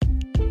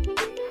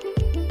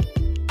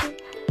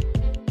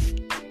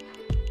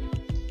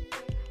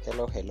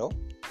Hello.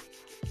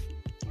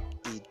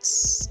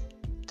 It's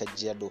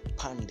Kajiado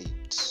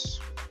Pandit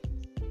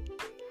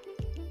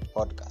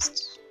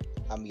podcast.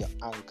 I'm your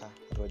anchor,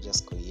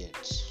 Rogers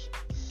Koyet.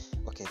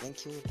 Okay,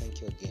 thank you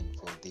again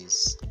for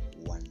this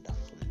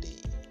wonderful day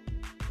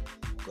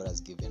God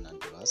has given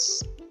unto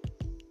us.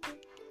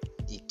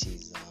 It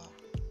is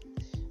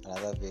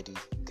another very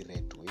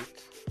great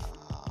week.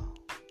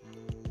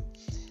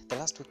 The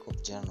last week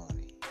of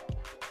January,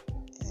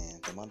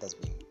 the month has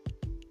been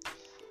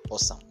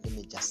awesome. Let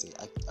me just say,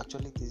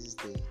 actually, this is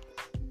the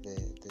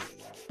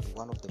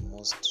one of the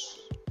most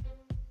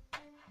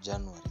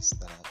Januaries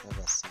that I've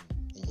ever seen.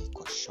 It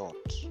was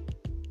short.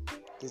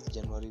 This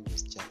January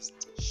was just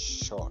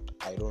short.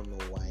 I don't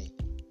know why,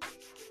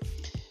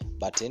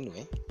 but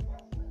anyway,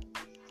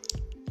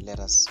 let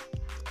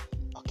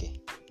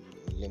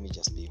me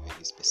just be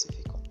very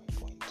specific on my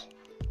point.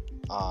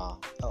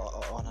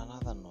 On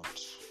another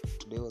note,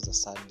 today was a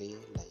sad day.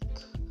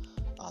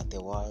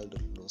 The world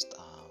lost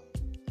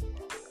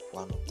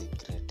one of the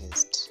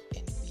greatest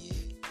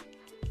NBA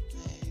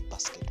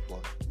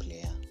basketball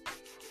player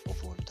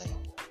of all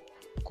time,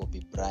 Kobe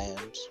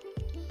Bryant.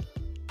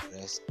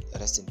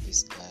 Rest in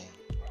peace, guy.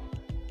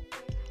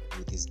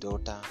 With his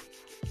daughter,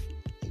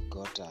 he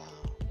got a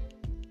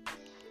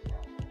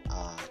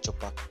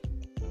chopper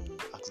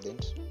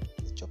accident.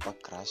 The chopper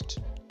crashed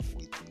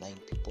with 9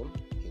 people.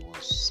 He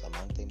was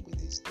among them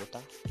with his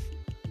daughter,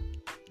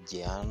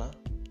 Gianna,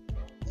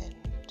 and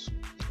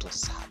it was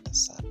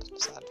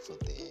sad for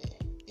the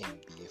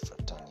NBA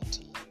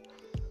fraternity,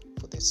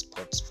 for the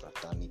sports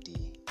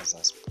fraternity. As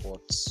a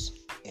sports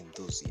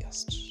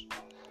enthusiast,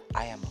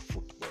 I am a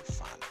football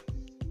fan.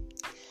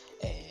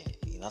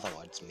 In other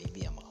words,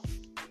 maybe I'm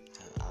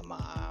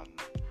a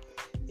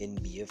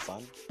NBA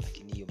fan,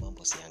 lakini hiyo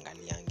mambo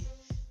siangaliangi,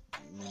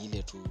 ni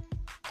ile tu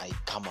I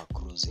come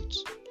across it.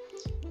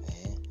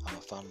 I'm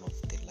a fan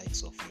of the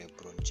likes of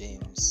LeBron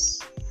James.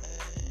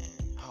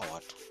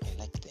 I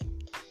like them.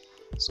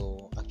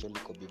 So actually,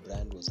 Kobe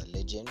Bryant was a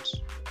legend.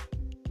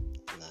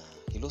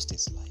 He lost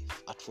his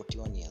life at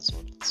 41 years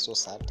old. It's so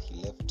sad. He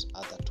left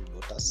other 2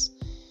 daughters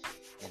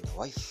and a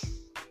wife.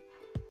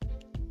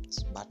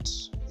 But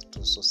it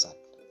was so sad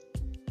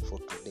for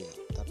today.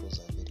 That was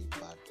a very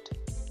bad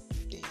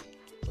day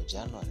for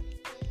January.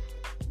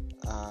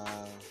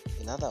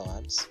 In other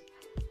words,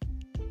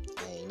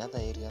 in other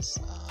areas,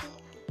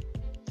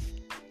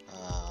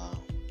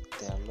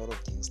 there are a lot of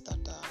things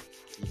that are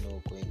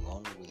going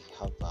on.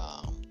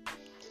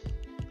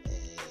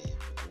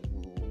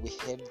 We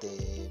had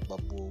the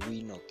Babu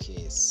Owino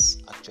case.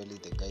 Actually,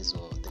 the guy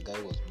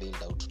was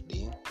bailed out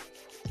today.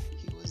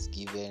 He was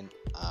given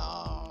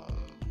a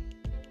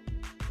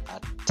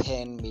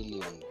 10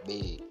 million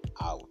bail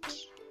out.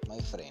 My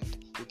friend,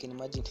 you can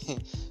imagine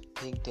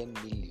paying 10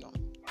 million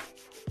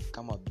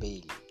kama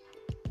bail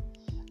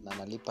na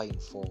nalipa in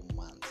 4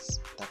 months.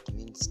 That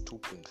means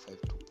 2.5 and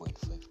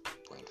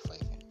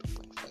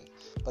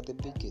 2.5. But the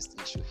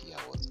biggest issue here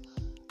was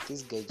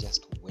this guy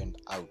just went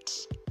out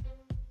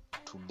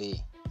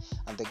today,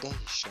 and the guy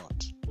is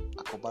shot.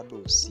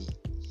 Akobado see,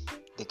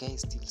 the guy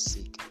is still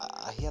sick.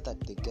 I hear that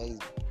the guy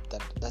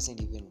that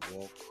doesn't even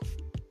walk,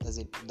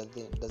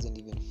 doesn't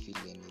even feel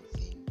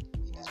anything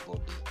in his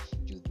body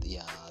due to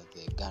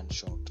the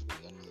gunshot,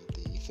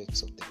 the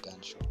effects of the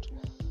gunshot.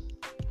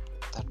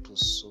 That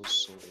was so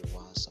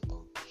worse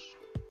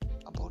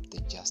about the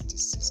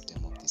justice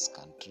system of this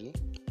country,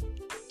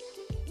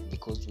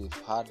 because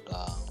we've had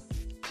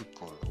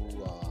people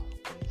who are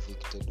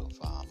convicted of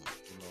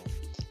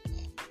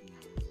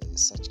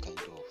such kind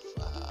of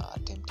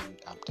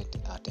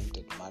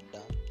attempted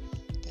murder.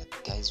 There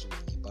are guys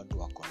wenye bado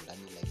wako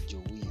ndani, like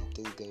Joey.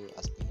 This guy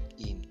has been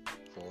in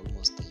for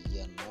almost a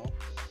year now.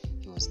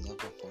 He was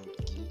never found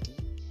guilty.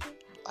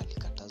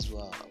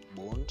 Alikatazwa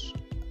bond,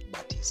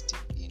 but he's still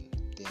in.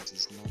 There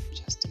is no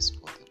justice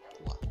for the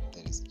poor.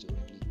 There is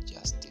only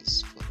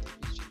justice for the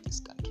rich in this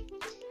country.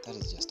 That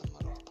is just a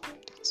matter of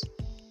politics.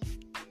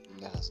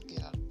 Let us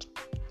get out.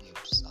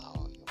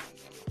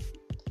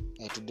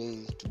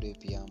 Today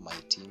pia my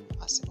team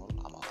Arsenal,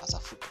 as a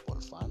football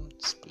fan,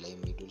 play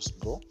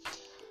Middlesbrough.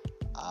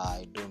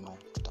 I don't know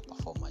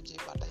tutaperform aje,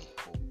 but I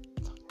hope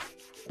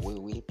we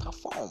will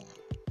perform.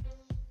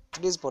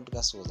 Today's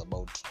podcast was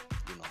about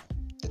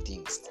the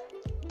things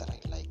that I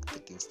like, the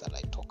things that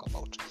I talk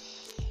about,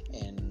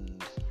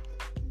 and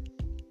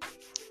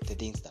the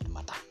things that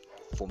matter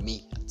for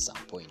me at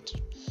some point,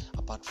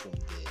 apart from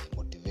the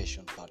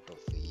motivation part of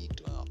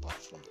it,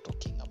 apart from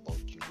talking about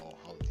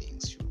how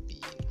things should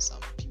be in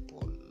some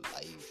people's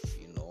life,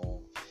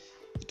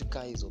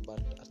 ituka. But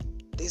at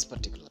this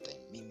particular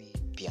time, mimi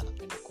pia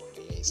napenda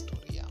kuongelea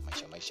historia,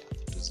 maisha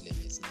vitu zile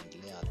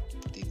zinaendelea,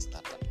 things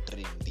that are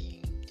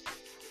trending,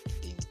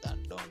 things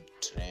that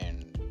don't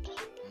trend.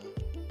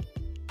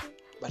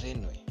 But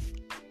anyway,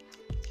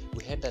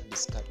 we had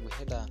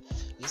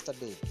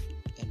yesterday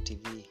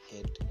NTV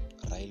had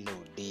Raila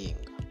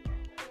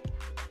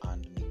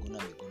and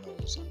Miguna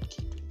was on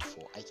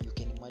K24. You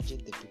can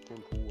imagine the people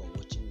who are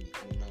watching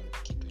Miguna on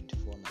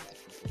K24 and the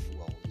people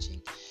who are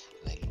watching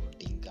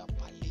Raila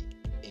pale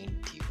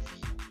NTV.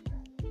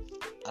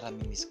 hata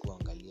mimi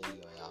sikuangalia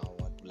hiyo ya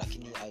watu,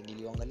 lakini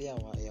niliangalia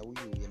ya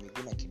huyu ya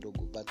Miguna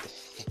kidogo, but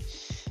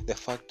the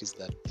fact is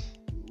that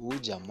huyu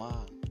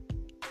jamaa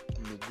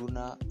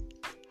Miguna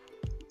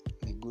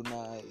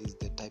is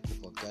the type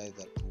of a guy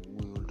that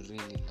we would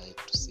really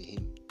like to see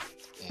him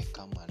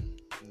come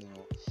and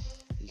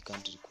hii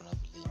country kuna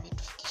vile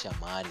imetufikisha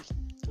mahali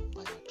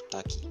ambayo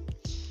hatutaki.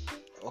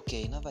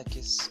 Okay, another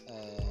case,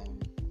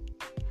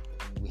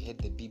 we had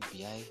the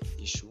BBI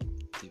issue,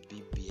 the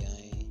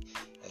BBI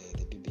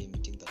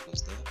meeting that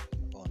was there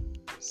on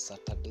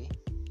Saturday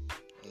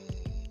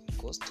in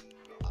Coast.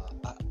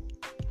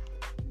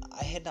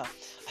 I had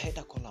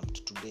a column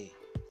today,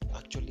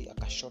 actually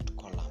a short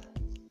column,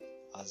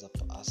 as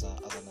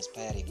an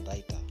aspiring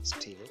writer.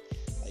 Still,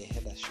 I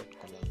had a short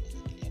column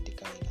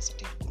niliandika in a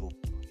certain group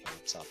in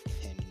WhatsApp,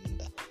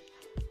 and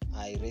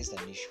I raised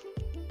an issue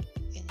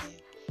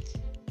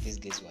these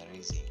guys were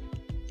raising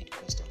in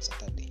Coast on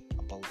Saturday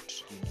about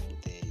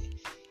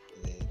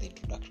the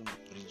introduction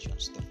of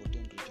regions, the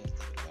 14 regions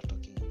that we are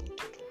talking about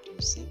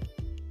introducing,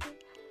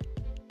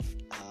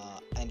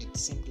 and it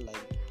seemed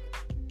like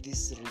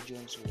these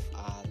regions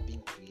are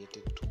being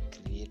created to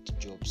create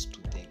jobs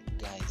to the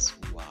guys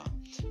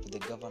to the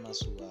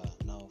governors who are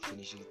now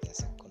finishing their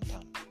second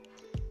term.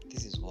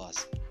 This is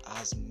worse.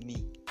 As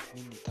mimi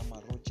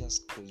kama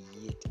Rogers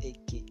Koyet,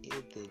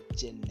 aka the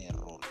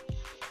General,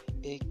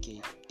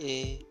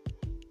 aka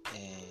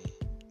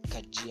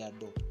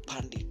Kajiado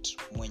Pandit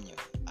mwenyewe,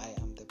 I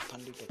am the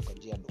Pandit of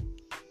Kajiado.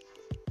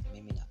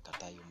 Mimi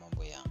nakataa hiyo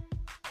mambo ya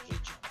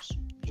regions.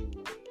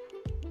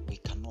 We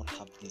cannot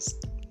have this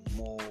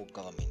more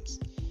governments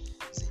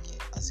zenye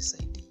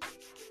hazisaidii.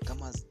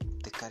 Kama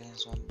the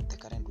current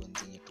ones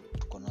zenye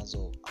tuko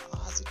nazo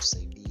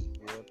hazitusaidii,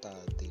 what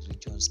are the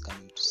regions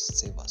coming to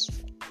save us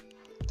for?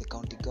 The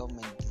county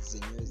government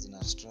zenyewe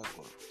zina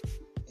struggle,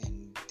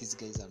 and these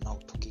guys are now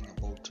talking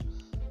about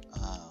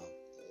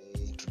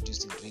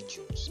introducing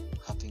regions,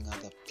 having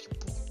other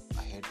people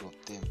ahead of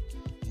them.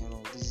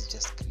 This is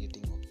just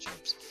creating of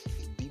jobs.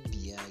 If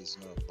BBI is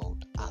not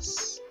about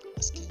us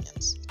as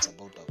Kenyans, it's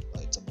about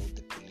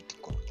the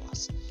political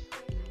class.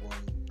 We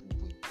won't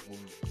do it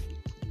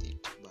with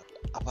it. But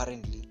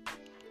apparently,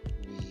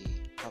 we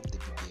have the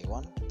BBI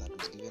 1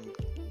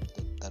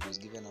 that was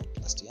given out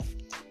last year,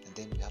 and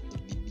then we have the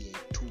BBI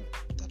 2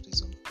 that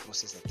is on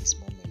process at this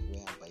moment,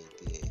 whereby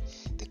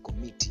the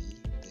committee,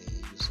 the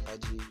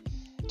Yusufaju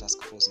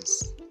task force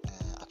is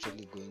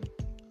actually going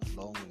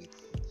along with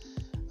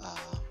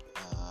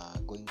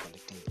going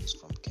collecting views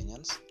from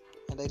Kenyans,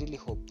 and I really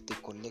hope they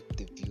collect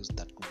the views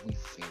that we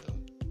feel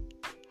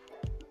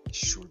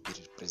should be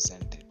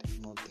represented,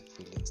 not the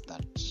feelings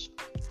that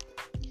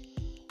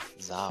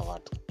za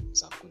watu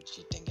za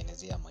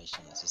kujitengenezea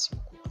maisha na sisi